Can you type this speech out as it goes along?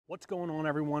What's going on,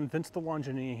 everyone? Vince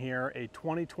DeLongini here, a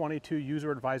 2022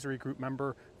 User Advisory Group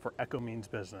member for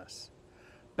Ecomeans Business.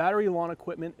 Battery lawn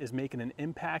equipment is making an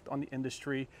impact on the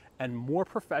industry, and more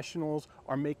professionals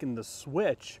are making the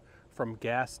switch from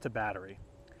gas to battery.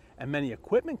 And many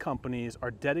equipment companies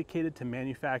are dedicated to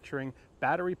manufacturing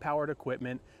battery-powered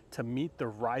equipment to meet the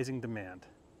rising demand.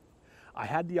 I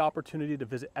had the opportunity to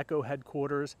visit Eco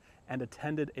headquarters and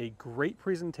attended a great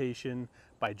presentation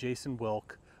by Jason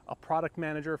Wilk, a product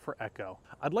manager for Eco.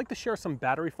 I'd like to share some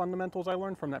battery fundamentals I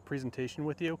learned from that presentation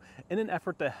with you in an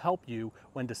effort to help you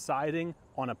when deciding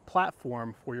on a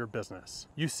platform for your business.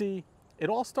 You see, it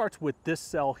all starts with this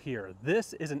cell here.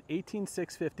 This is an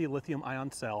 18650 lithium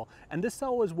ion cell, and this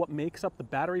cell is what makes up the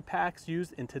battery packs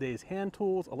used in today's hand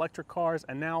tools, electric cars,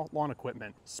 and now lawn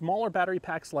equipment. Smaller battery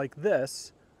packs like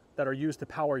this that are used to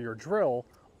power your drill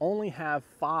only have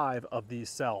 5 of these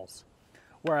cells.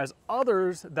 Whereas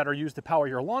others that are used to power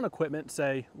your lawn equipment,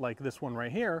 say like this one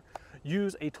right here,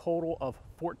 use a total of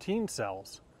 14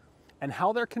 cells. And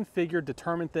how they're configured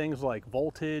determine things like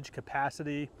voltage,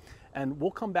 capacity, and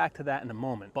we'll come back to that in a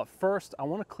moment. But first, I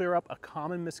want to clear up a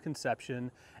common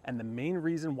misconception and the main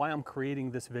reason why I'm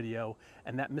creating this video,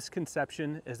 and that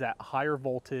misconception is that higher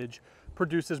voltage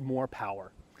produces more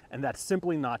power. And that's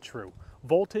simply not true.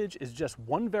 Voltage is just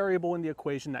one variable in the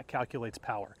equation that calculates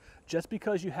power. Just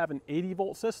because you have an 80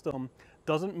 volt system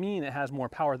doesn't mean it has more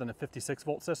power than a 56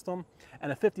 volt system. And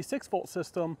a 56 volt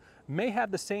system may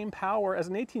have the same power as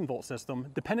an 18 volt system,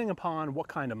 depending upon what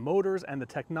kind of motors and the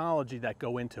technology that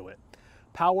go into it.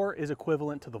 Power is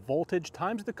equivalent to the voltage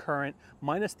times the current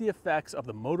minus the effects of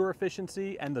the motor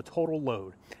efficiency and the total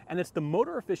load. And it's the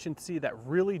motor efficiency that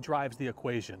really drives the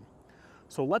equation.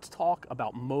 So let's talk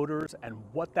about motors and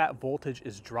what that voltage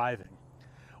is driving.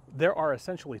 There are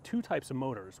essentially 2 types of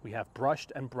motors. We have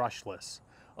brushed and brushless.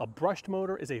 A brushed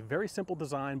motor is a very simple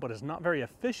design, but is not very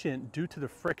efficient due to the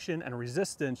friction and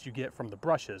resistance you get from the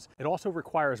brushes. It also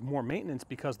requires more maintenance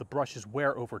because the brushes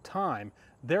wear over time,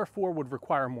 therefore would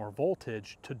require more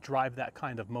voltage to drive that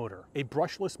kind of motor. A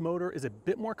brushless motor is a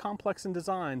bit more complex in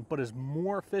design, but is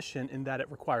more efficient in that it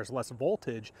requires less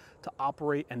voltage to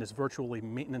operate and is virtually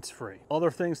maintenance-free. Other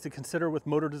things to consider with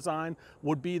motor design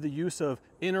would be the use of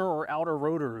inner or outer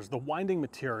rotors, the winding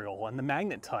material, and the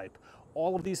magnet type.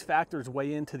 All of these factors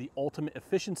weigh into the ultimate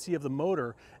efficiency of the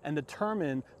motor and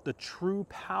determine the true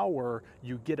power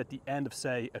you get at the end of,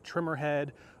 say, a trimmer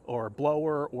head or a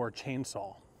blower or a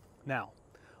chainsaw. Now,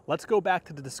 let's go back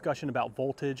to the discussion about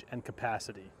voltage and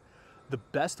capacity. The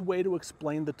best way to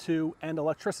explain the two and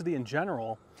electricity in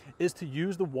general is to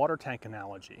use the water tank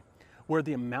analogy, where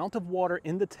the amount of water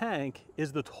in the tank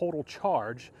is the total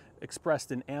charge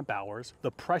expressed in amp hours,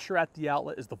 the pressure at the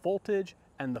outlet is the voltage,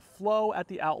 and the flow at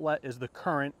the outlet is the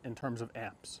current in terms of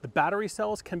amps. The battery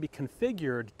cells can be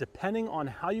configured depending on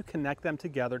how you connect them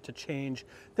together to change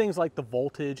things like the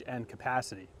voltage and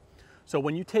capacity. So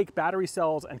when you take battery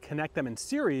cells and connect them in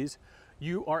series,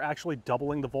 you are actually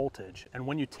doubling the voltage. And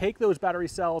when you take those battery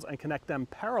cells and connect them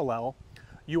parallel,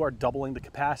 you are doubling the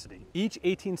capacity. Each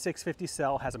 18650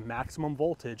 cell has a maximum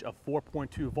voltage of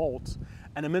 4.2 volts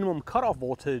and a minimum cutoff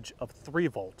voltage of 3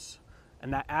 volts.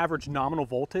 And that average nominal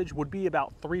voltage would be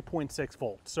about 3.6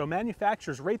 volts. So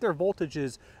manufacturers rate their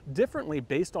voltages differently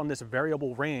based on this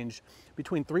variable range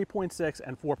between 3.6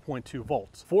 and 4.2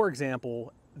 volts. For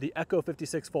example, the Eco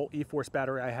 56 volt E-Force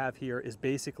battery I have here is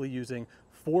basically using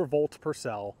 4 volts per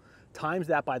cell. Times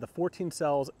that by the 14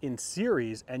 cells in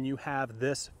series and you have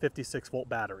this 56 volt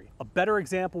battery. A better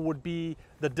example would be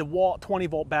the DeWalt 20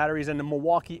 volt batteries and the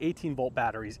Milwaukee 18 volt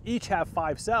batteries. Each have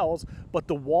 5 cells, but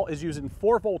DeWalt is using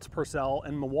 4 volts per cell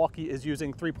and Milwaukee is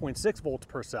using 3.6 volts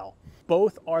per cell.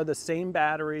 Both are the same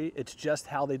battery, it's just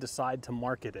how they decide to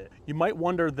market it. You might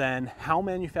wonder then how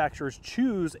manufacturers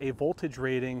choose a voltage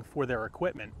rating for their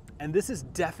equipment. And this is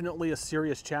definitely a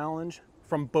serious challenge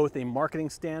from both a marketing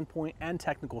standpoint and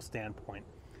technical standpoint.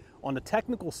 On the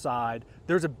technical side,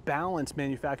 there's a balance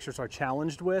manufacturers are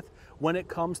challenged with when it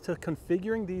comes to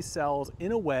configuring these cells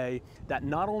in a way that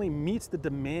not only meets the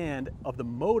demand of the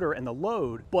motor and the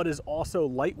load, but is also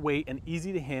lightweight and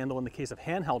easy to handle in the case of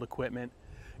handheld equipment,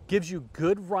 gives you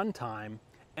good runtime,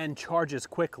 and charges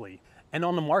quickly. And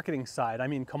on the marketing side, I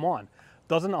mean, come on,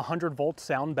 doesn't 100 volts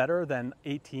sound better than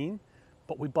 18?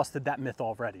 But we busted that myth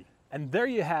already. And there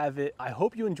you have it. I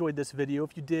hope you enjoyed this video.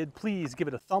 If you did, please give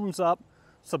it a thumbs up,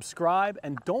 subscribe,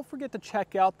 and don't forget to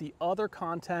check out the other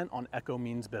content on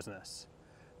Ecomeans Business.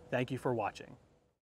 Thank you for watching.